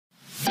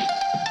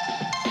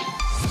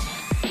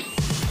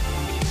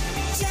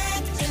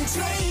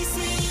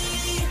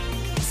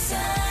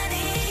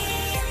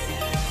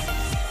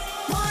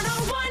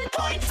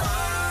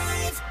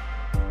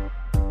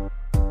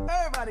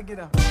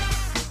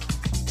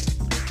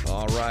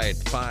All right,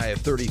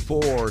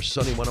 5:34,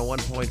 Sunny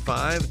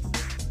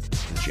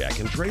 101.5, the Jack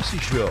and Tracy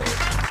Show.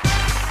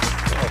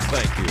 Oh,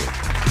 thank you.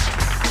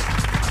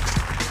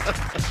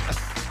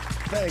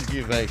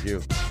 Thank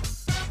you.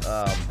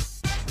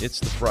 It's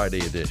the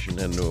Friday edition,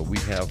 and we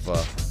have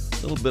a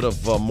little bit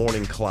of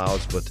morning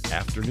clouds, but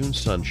afternoon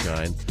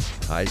sunshine.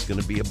 High's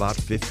going to be about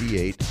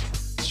 58.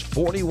 It's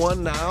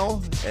 41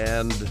 now,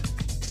 and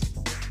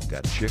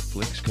got chick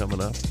flicks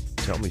coming up.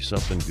 Tell Me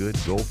Something Good,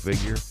 Go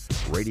Figure,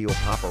 Radio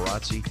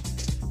Paparazzi,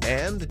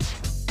 and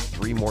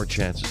 3 more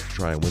chances to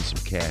try and win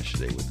some cash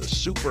today with the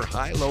super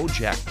high-low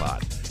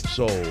jackpot.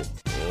 So,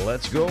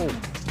 let's go.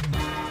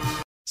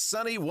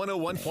 Sunny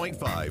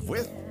 101.5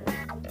 with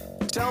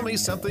Tell Me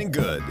Something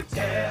Good.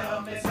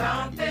 Tell me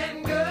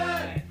something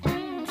good.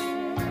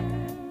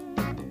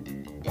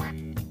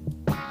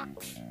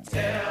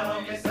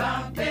 Tell me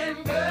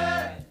something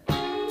good.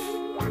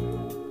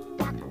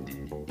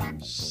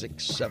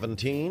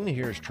 6:17,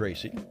 here's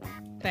Tracy.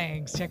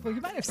 Thanks, Jack. Well,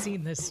 you might have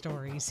seen this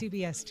story.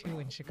 CBS 2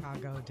 in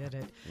Chicago did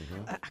it.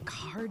 A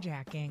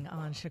carjacking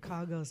on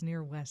Chicago's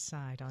near West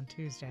Side on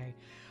Tuesday.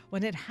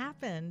 When it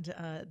happened,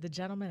 the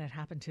gentleman it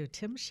happened to,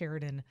 Tim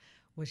Sheridan,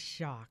 was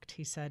shocked.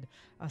 He said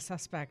a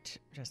suspect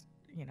just,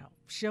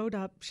 showed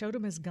up, showed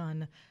him his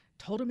gun,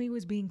 told him he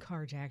was being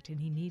carjacked and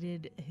he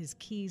needed his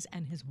keys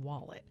and his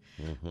wallet.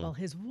 Well,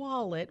 his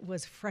wallet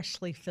was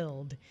freshly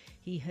filled.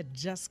 He had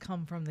just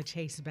come from the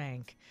Chase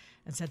Bank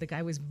and said the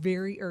guy was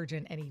very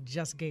urgent and he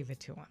just gave it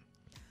to him.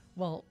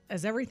 Well,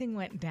 as everything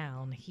went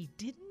down, he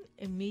didn't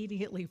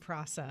immediately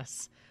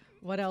process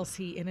what else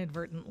he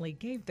inadvertently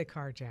gave the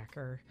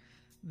carjacker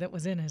that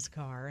was in his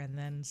car, and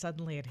then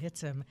suddenly it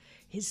hits him.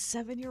 His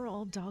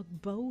 7-year-old dog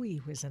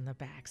Bowie was in the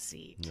back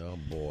seat. Oh,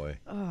 boy.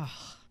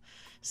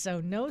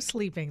 So no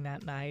sleeping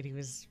that night. He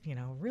was,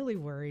 really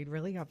worried,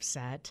 really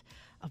upset.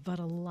 But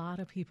a lot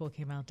of people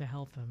came out to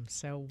help him.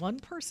 So one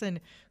person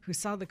who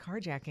saw the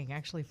carjacking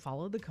actually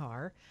followed the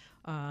car.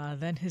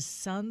 Then his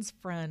son's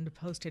friend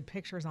posted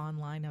pictures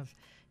online of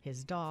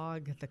his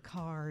dog, the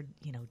car,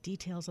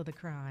 details of the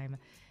crime.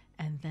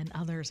 And then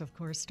others, of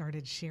course,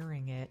 started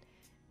sharing it.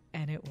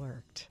 And it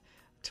worked.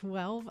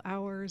 12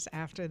 hours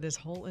after this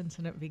whole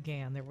incident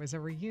began, there was a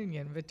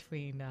reunion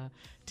between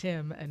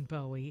Tim and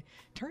Bowie.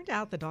 Turned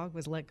out the dog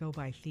was let go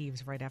by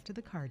thieves right after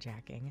the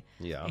carjacking.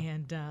 Yeah.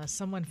 And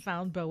someone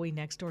found Bowie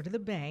next door to the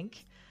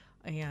bank,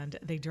 and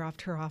they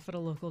dropped her off at a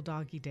local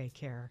doggy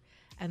daycare.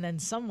 And then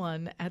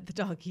someone at the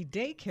doggy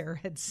daycare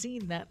had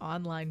seen that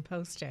online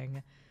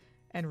posting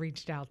and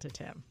reached out to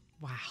Tim.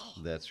 Wow.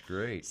 That's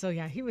great. So,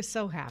 yeah, he was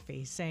so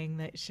happy, saying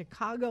that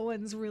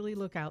Chicagoans really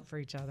look out for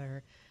each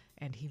other.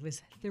 And he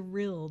was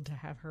thrilled to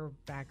have her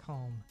back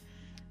home,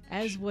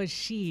 as was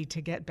she to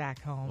get back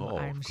home,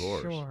 I'm of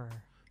course. sure.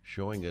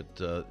 Showing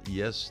that,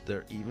 yes,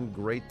 even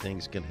great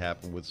things can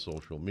happen with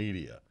social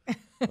media.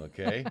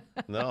 Okay?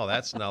 No,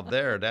 that's not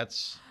there.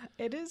 That's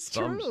It is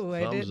thumbs true.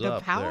 The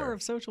up power there.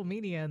 of social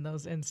media in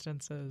those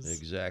instances.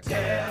 Exactly.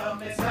 Tell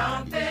me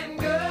something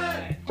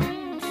good.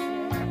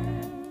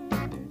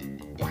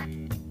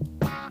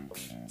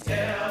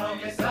 Tell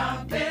me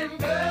something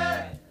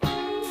good.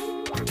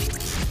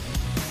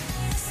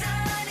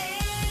 Sunny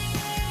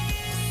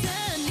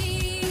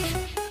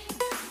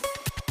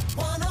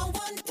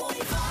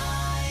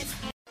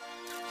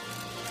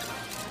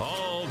 101.5.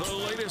 All the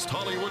latest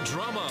Hollywood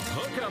drama,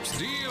 hookups,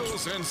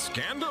 deals, and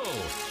scandal.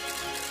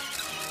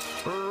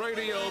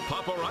 Radio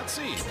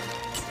Paparazzi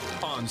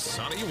on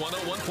Sunny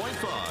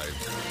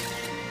 101.5.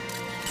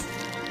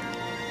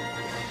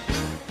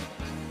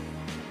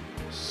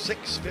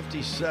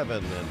 6:57,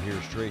 and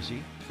here's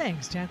Tracy.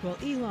 Thanks, Jack. Well,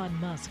 Elon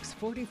Musk's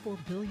 $44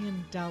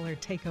 billion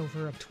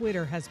takeover of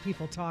Twitter has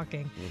people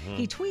talking.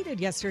 He tweeted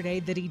yesterday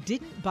that he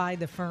didn't buy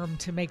the firm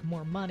to make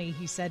more money.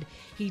 He said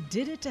he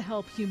did it to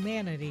help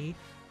humanity,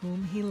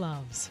 whom he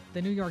loves.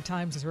 The New York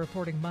Times is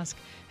reporting Musk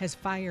has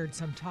fired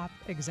some top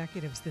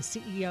executives, the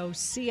CEO,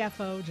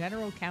 CFO,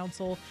 general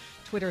counsel,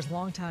 Twitter's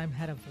longtime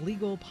head of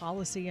legal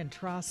policy and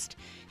trust.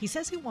 He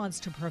says he wants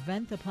to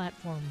prevent the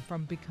platform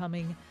from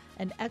becoming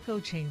an echo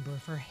chamber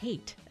for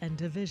hate and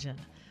division.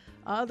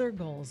 Other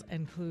goals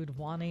include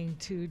wanting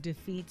to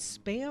defeat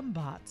spam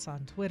bots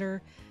on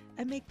Twitter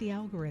and make the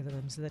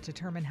algorithms that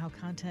determine how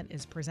content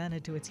is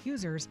presented to its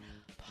users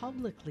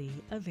publicly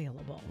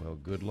available. Well,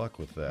 good luck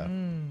with that.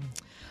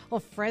 Well,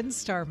 Friends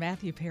star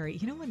Matthew Perry,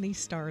 when these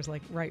stars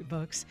write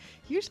books,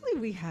 usually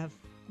we have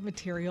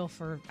material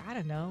for,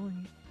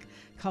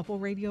 couple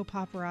radio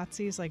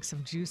paparazzis, like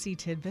some juicy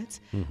tidbits.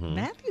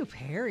 Matthew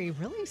Perry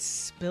really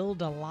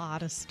spilled a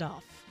lot of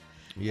stuff.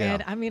 Yeah.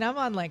 And I'm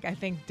on I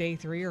think day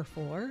 3 or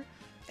 4.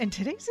 And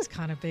today's is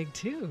kind of big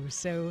too.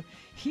 So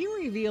he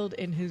revealed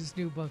in his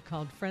new book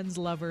called Friends,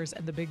 Lovers,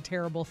 and the Big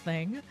Terrible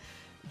Thing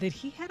that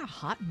he had a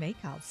hot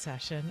makeout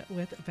session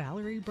with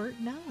Valerie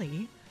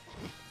Bertinelli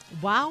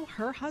while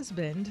her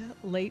husband,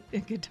 late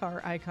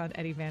guitar icon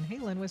Eddie Van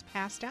Halen, was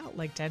passed out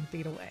 10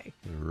 feet away.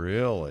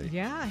 Really?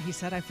 Yeah, he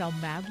said, I fell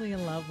madly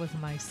in love with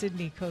my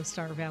Sydney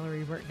co-star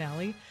Valerie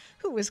Bertinelli,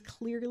 who was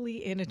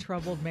clearly in a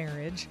troubled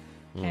marriage.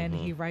 And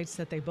he writes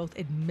that they both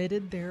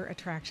admitted their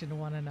attraction to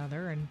one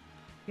another. And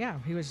yeah,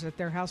 he was at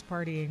their house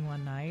partying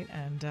one night,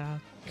 and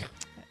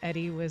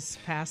Eddie was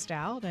passed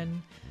out,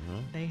 and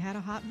they had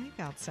a hot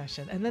makeout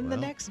session. And then the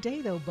next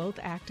day, though, both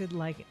acted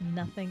like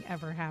nothing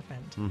ever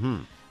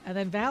happened. And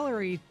then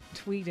Valerie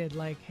tweeted,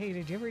 like, hey,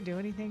 did you ever do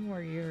anything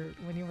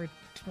when you were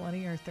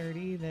 20 or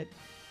 30 that,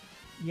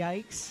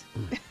 yikes?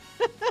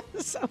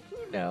 So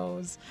who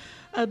knows?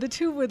 The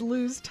two would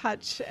lose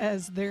touch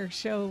as their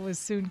show was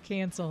soon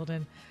canceled,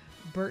 and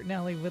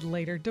Bertinelli would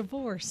later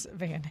divorce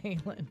Van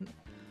Halen.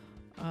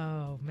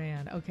 Oh,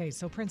 man. Okay,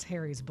 so Prince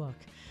Harry's book.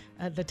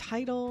 The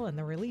title and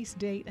the release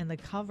date and the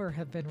cover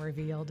have been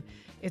revealed.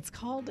 It's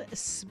called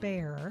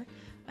Spare,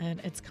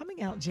 and it's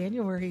coming out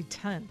January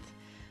 10th.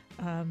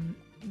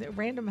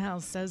 Random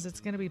House says it's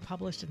going to be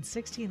published in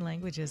 16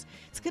 languages.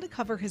 It's going to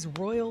cover his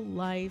royal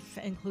life,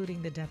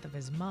 including the death of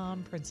his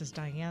mom, Princess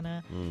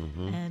Diana,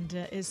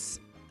 and is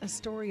a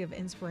story of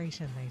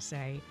inspiration, they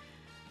say.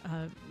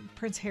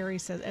 Prince Harry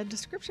says, a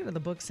description of the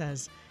book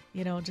says,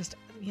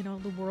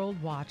 the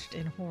world watched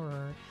in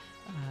horror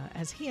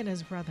as he and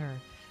his brother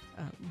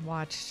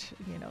watched,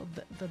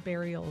 the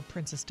burial of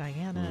Princess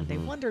Diana. They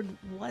wondered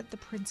what the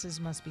princes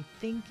must be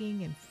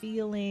thinking and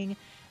feeling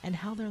and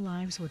how their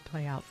lives would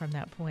play out from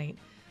that point.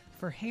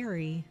 For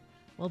Harry,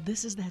 well,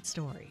 this is that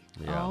story.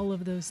 Yeah. All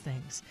of those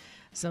things.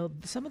 So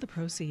some of the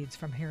proceeds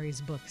from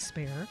Harry's book,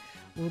 Spare,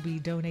 will be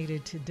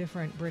donated to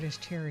different British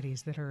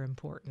charities that are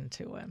important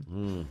to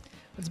him.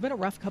 It's been a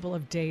rough couple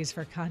of days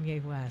for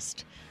Kanye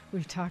West.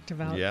 We've talked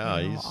about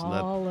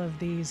all of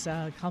these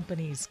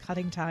companies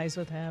cutting ties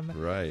with him.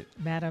 Right.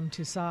 Madame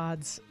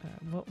Tussauds,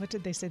 what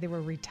did they say? They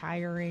were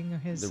retiring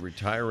his... They're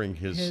retiring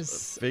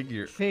his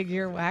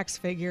figure. Wax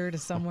figure to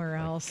somewhere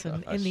else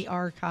and in the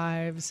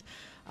archives.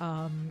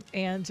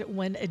 And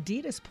when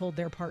Adidas pulled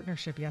their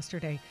partnership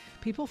yesterday,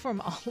 people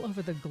from all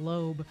over the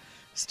globe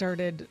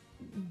started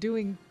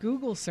doing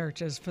Google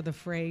searches for the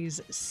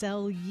phrase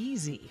 "sell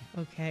Yeezy."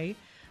 Okay,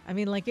 I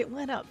mean, like, it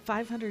went up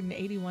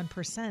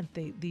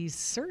 581%. These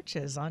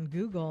searches on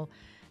Google,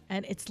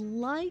 and it's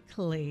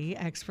likely,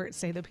 experts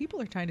say, that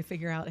people are trying to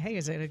figure out, hey,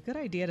 is it a good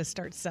idea to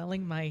start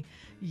selling my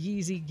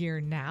Yeezy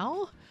gear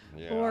now,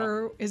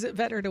 or is it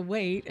better to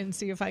wait and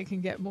see if I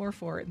can get more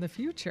for it in the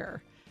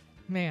future?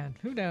 Man,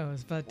 who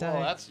knows? But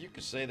you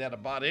could say that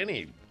about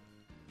any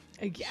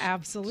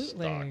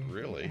absolutely stock,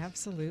 really.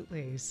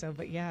 Absolutely. So,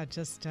 but yeah,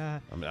 just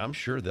I'm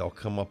sure they'll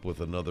come up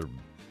with another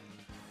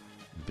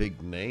big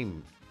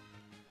name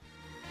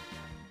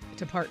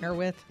to partner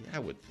with. Yeah, I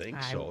would think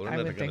so. I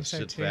would think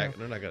so too. They're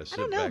not going to sit back.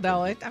 I don't know,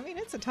 though.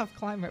 It's a tough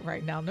climate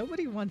right now.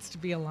 Nobody wants to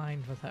be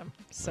aligned with him.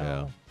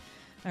 So,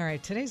 all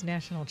right, today's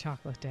National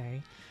Chocolate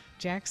Day.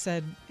 Jack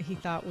said he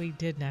thought we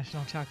did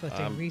National Chocolate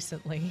Day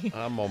recently.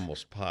 I'm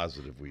almost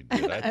positive we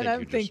did.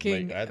 I'm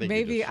thinking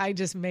maybe I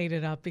just made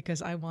it up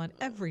because I want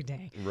every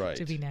day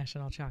to be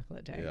National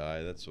Chocolate Day.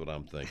 Yeah, that's what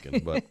I'm thinking.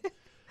 But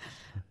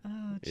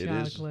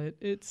chocolate.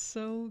 It's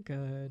so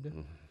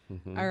good.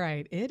 All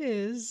right, it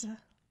is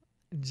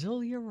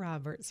Julia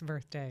Roberts'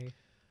 birthday.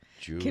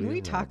 Can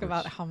we talk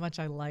about how much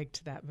I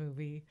liked that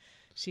movie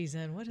she's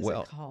in? What is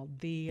it called?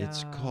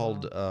 It's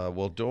called,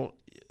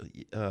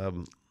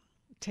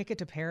 Ticket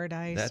to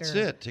Paradise. That's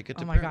it. Ticket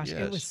to Paradise. Oh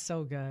my gosh, it was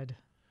so good.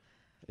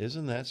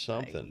 Isn't that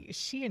something?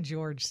 She and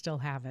George still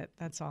have it.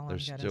 That's all I'm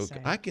going to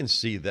say. I can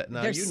see that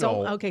now.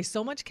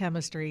 So much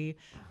chemistry.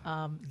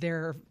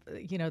 They're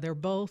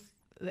both.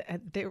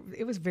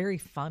 It was very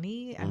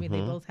funny. I mean,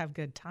 they both have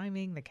good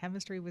timing. The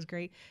chemistry was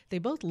great. They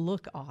both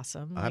look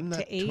awesome.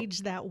 To age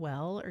that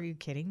well, are you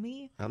kidding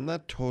me? I'm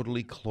not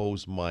totally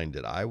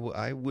closed-minded.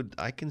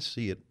 I can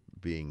see it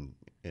being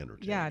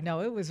entertaining. Yeah,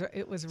 no, it was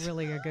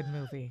really a good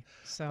movie.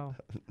 So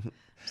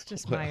it's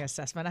just my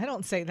assessment. I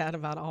don't say that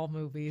about all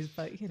movies,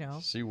 but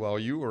See, while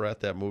you were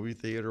at that movie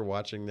theater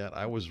watching that,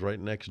 I was right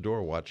next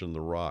door watching The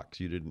Rocks.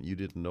 You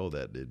didn't know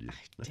that, did you?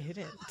 I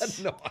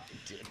didn't. No, I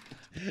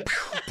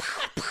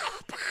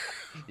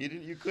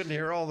didn't. You couldn't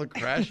hear all the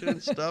crashing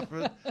and stuff.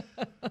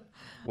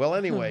 Well,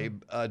 anyway,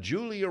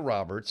 Julia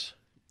Roberts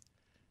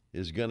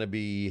is going to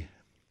be.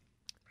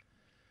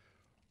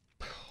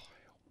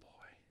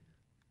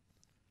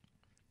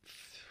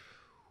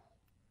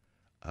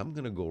 I'm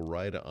going to go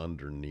right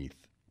underneath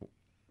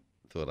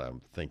what I'm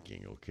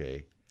thinking,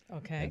 okay?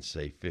 Okay. And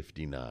say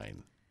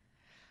 59.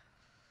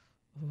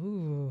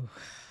 Ooh.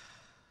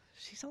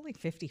 She's only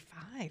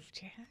 55,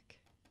 Jack.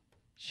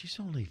 She's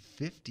only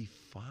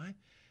 55?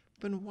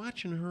 Been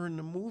watching her in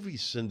the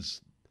movies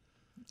since...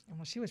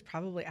 Well, she was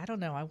probably, I don't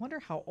know. I wonder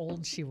how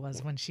old she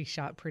was when she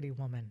shot Pretty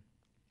Woman.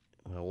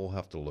 Well, we'll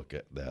have to look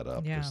at that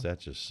up because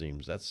that just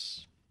seems,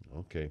 that's...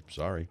 Okay,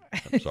 sorry.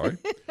 I'm sorry.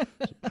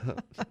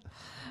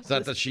 It's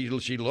not that she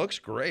looks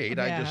great.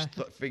 Yeah. I just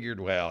figured,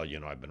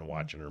 I've been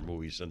watching her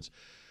movies since,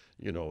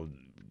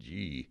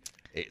 the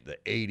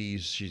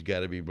 80s. She's got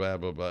to be blah,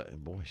 blah, blah.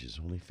 And boy, she's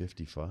only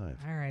 55.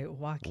 All right,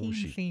 Joaquin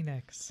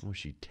Phoenix. Was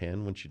she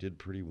 10 when she did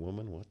Pretty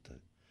Woman? What the?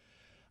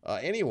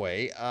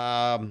 Anyway,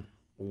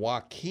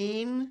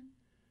 Joaquin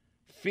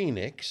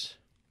Phoenix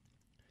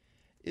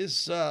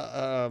is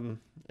an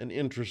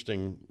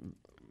interesting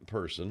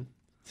person.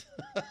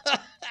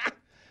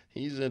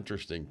 He's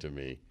interesting to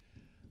me.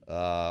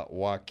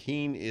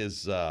 Joaquin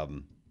is,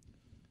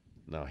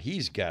 now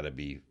he's got to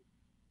be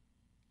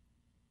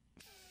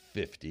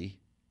 50.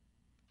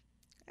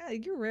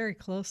 You're very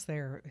close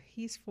there.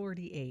 He's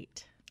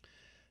 48.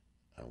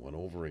 I went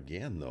over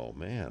again, though,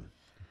 man.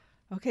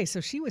 Okay,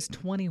 so she was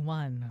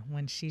 21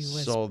 when she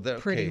was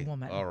Pretty okay,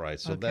 Woman. all right,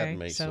 so that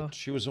makes it.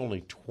 She was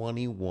only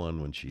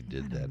 21 when she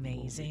did that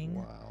amazing?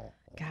 movie. Wow.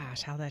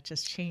 Gosh, how that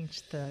just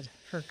changed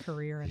her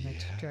career and the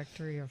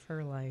trajectory of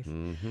her life.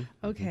 Mm-hmm.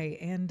 Okay,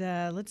 and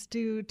let's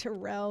do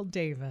Terrell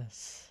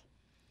Davis.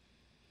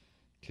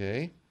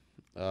 Okay.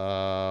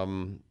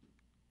 Terrell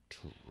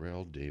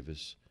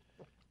Davis.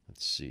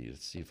 Let's see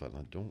if I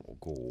don't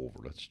go over.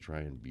 Let's try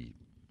and beat.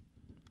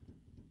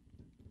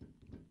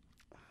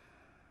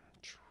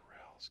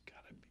 Terrell's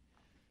got to be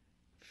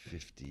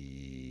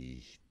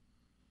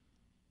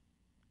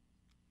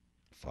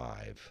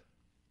 55.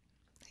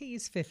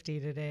 He's 50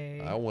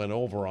 today. I went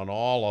over on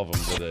all of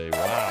them today.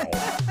 Wow.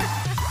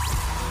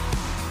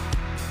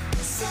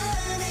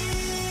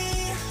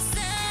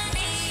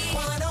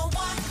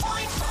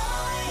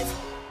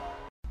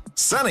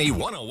 Sunny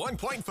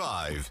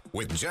 101.5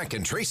 with Jack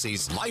and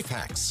Tracy's Life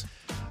Hacks.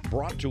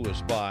 Brought to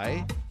us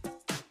by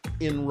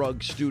In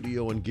Rug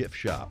Studio and Gift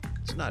Shop.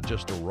 It's not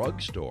just a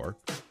rug store.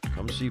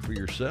 Come see for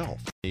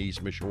yourself.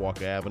 East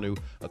Mishawaka Avenue,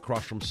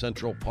 across from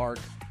Central Park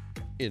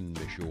in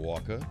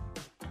Mishawaka.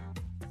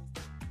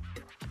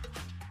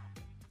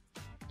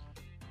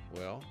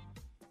 Well,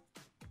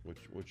 what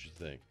you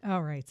think?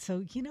 All right.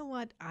 So you know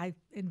what? I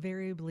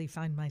invariably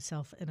find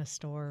myself in a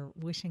store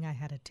wishing I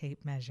had a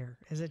tape measure.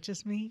 Is it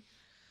just me?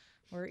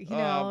 Or,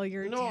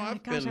 you're, no,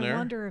 I've been I there.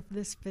 wonder if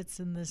this fits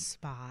in this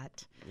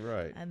spot.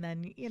 Right. And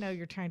then,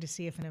 you're trying to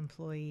see if an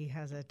employee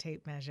has a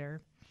tape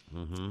measure,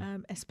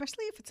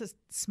 especially if it's a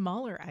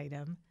smaller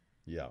item.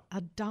 Yeah.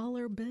 A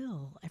dollar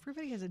bill.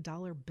 Everybody has a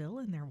dollar bill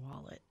in their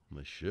wallet.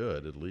 They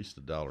should, at least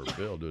a dollar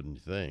bill, didn't you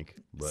think?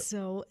 But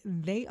So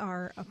they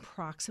are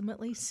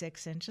approximately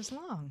 6 inches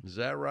long. is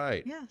that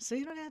right? Yeah, so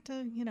you don't have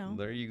to,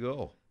 There you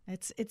go.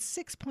 It's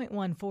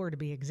 6.14 to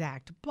be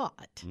exact,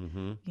 but,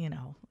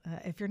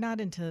 if you're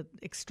not into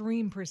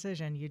extreme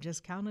precision, you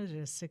just count it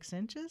as 6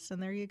 inches,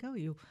 and there you go.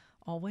 You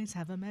always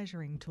have a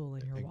measuring tool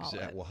in your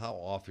wallet. Well, how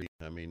often?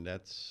 I mean,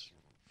 that's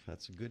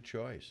a good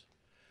choice.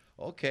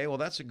 Okay, well,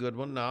 that's a good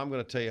one. Now I'm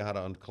going to tell you how to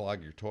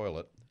unclog your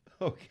toilet.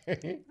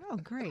 Okay. Oh,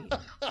 great.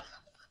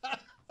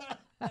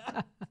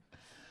 Now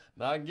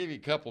I can give you a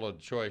couple of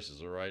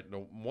choices, all right? The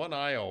one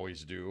I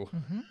always do.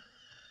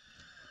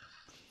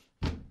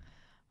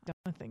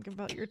 Don't think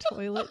about your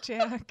toilet,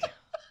 Jack.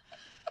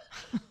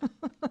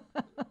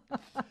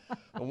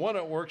 The one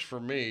that works for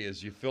me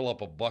is you fill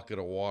up a bucket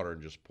of water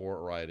and just pour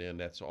it right in.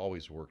 That's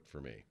always worked for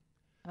me.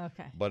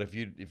 Okay. But if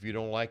you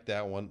don't like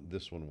that one,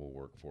 this one will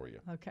work for you.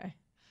 Okay.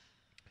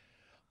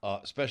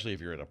 Especially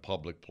if you're in a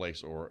public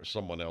place or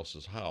someone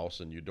else's house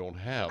and you don't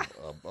have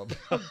a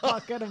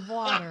Bucket of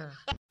water.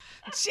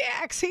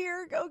 Jack's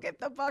here. Go get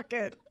the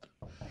bucket.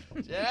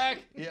 Jack,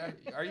 yeah,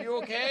 are you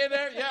okay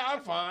there? Yeah,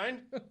 I'm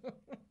fine.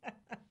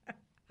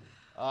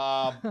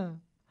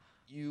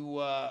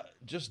 You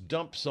just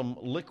dump some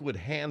liquid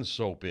hand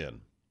soap in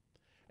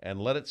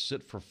and let it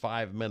sit for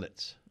 5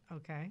 minutes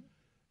Okay.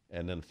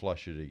 and then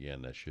flush it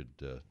again. That should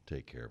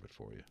take care of it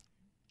for you.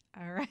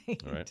 All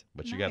right. All right.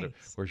 But Nice. you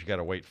got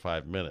to wait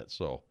 5 minutes.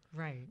 So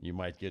Right. you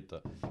might get the,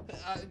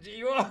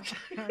 you okay?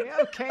 Are you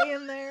okay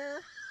in there?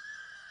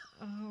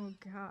 Oh,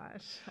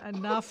 gosh.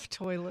 Enough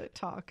toilet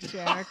talk,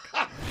 Jack.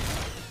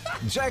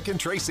 Jack and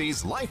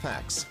Tracy's Life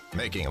Hacks,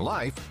 making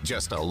life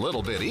just a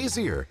little bit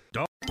easier.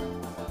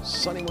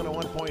 Sunny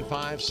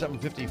 101.5,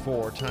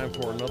 754. Time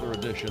for another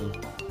edition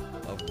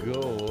of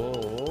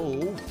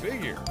Go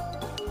Figure.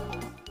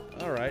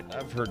 All right.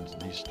 I've heard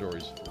these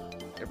stories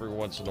every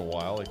once in a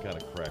while. They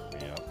kind of crack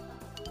me up.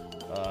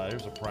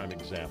 Here's a prime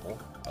example.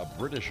 A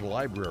British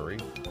library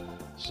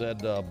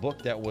said a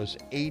book that was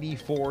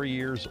 84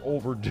 years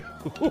overdue.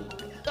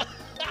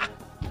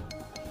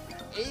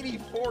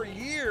 84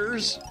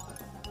 years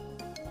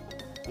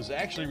was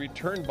actually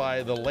returned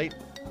by the late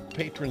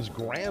patron's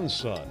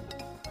grandson.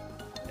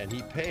 And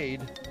he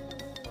paid,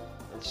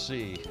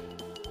 he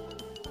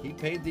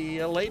paid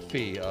the late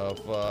fee of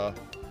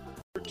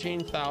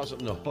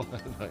 $13,000. No,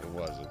 it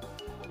wasn't.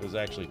 It was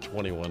actually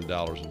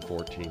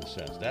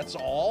 $21.14. That's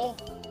all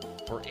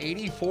for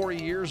 84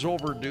 years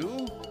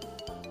overdue?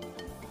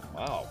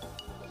 Wow.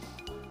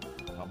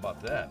 How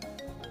about that?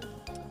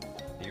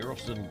 The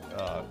Earlston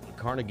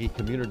Carnegie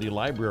Community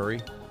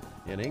Library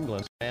in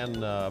England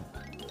and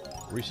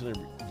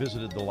recently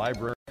visited the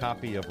library.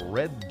 Copy of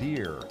Red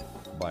Deer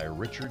by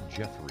Richard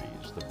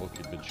Jefferies. The book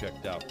had been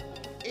checked out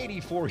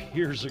 84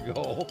 years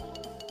ago.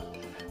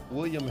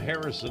 William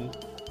Harrison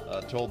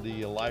told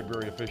the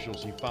library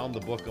officials he found the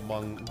book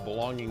among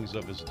belongings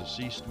of his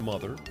deceased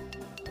mother.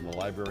 And the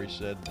library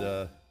said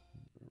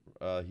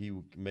he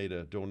made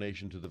a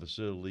donation to the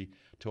facility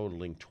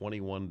totaling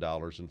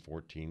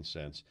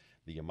 $21.14,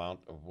 the amount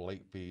of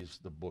late fees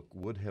the book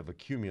would have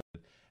accumulated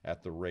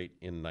at the rate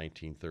in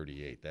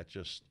 1938. That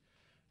just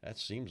That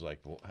seems like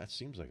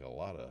a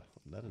lot of.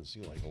 That doesn't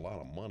seem like a lot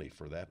of money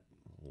for that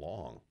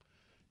long.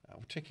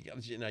 I'm taking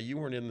now. You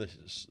weren't in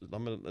this.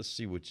 Let's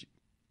see what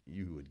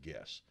you would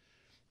guess.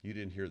 You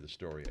didn't hear the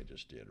story I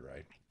just did,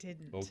 right? I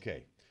didn't.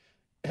 Okay.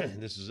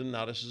 This is in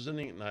now.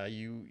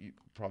 You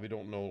probably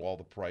don't know all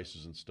the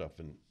prices and stuff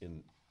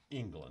in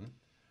England,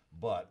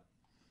 but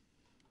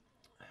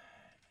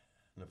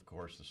and of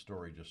course the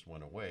story just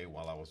went away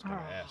while I was going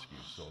to ask you.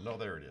 So no,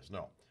 there it is.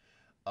 No,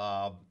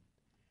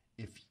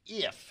 if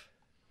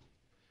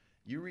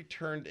you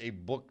returned a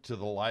book to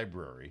the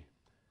library,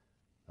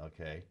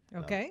 okay,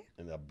 Okay.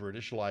 in a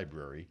British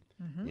library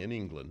in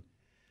England,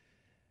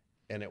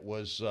 and it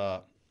was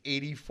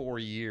 84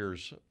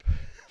 years.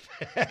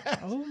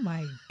 Oh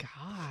my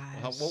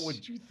gosh. What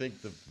would you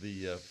think the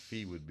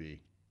fee would be?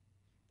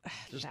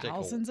 Just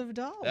Thousands of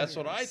dollars. That's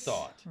what I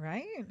thought.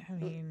 Right? I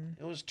mean,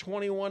 It was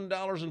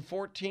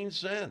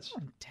 $21.14.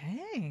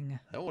 dang.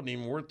 That wasn't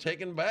even worth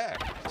taking back.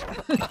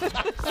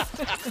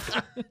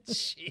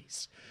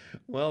 Jeez.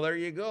 Well, there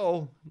you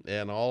go.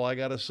 And all I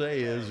got to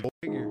say is, go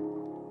figure.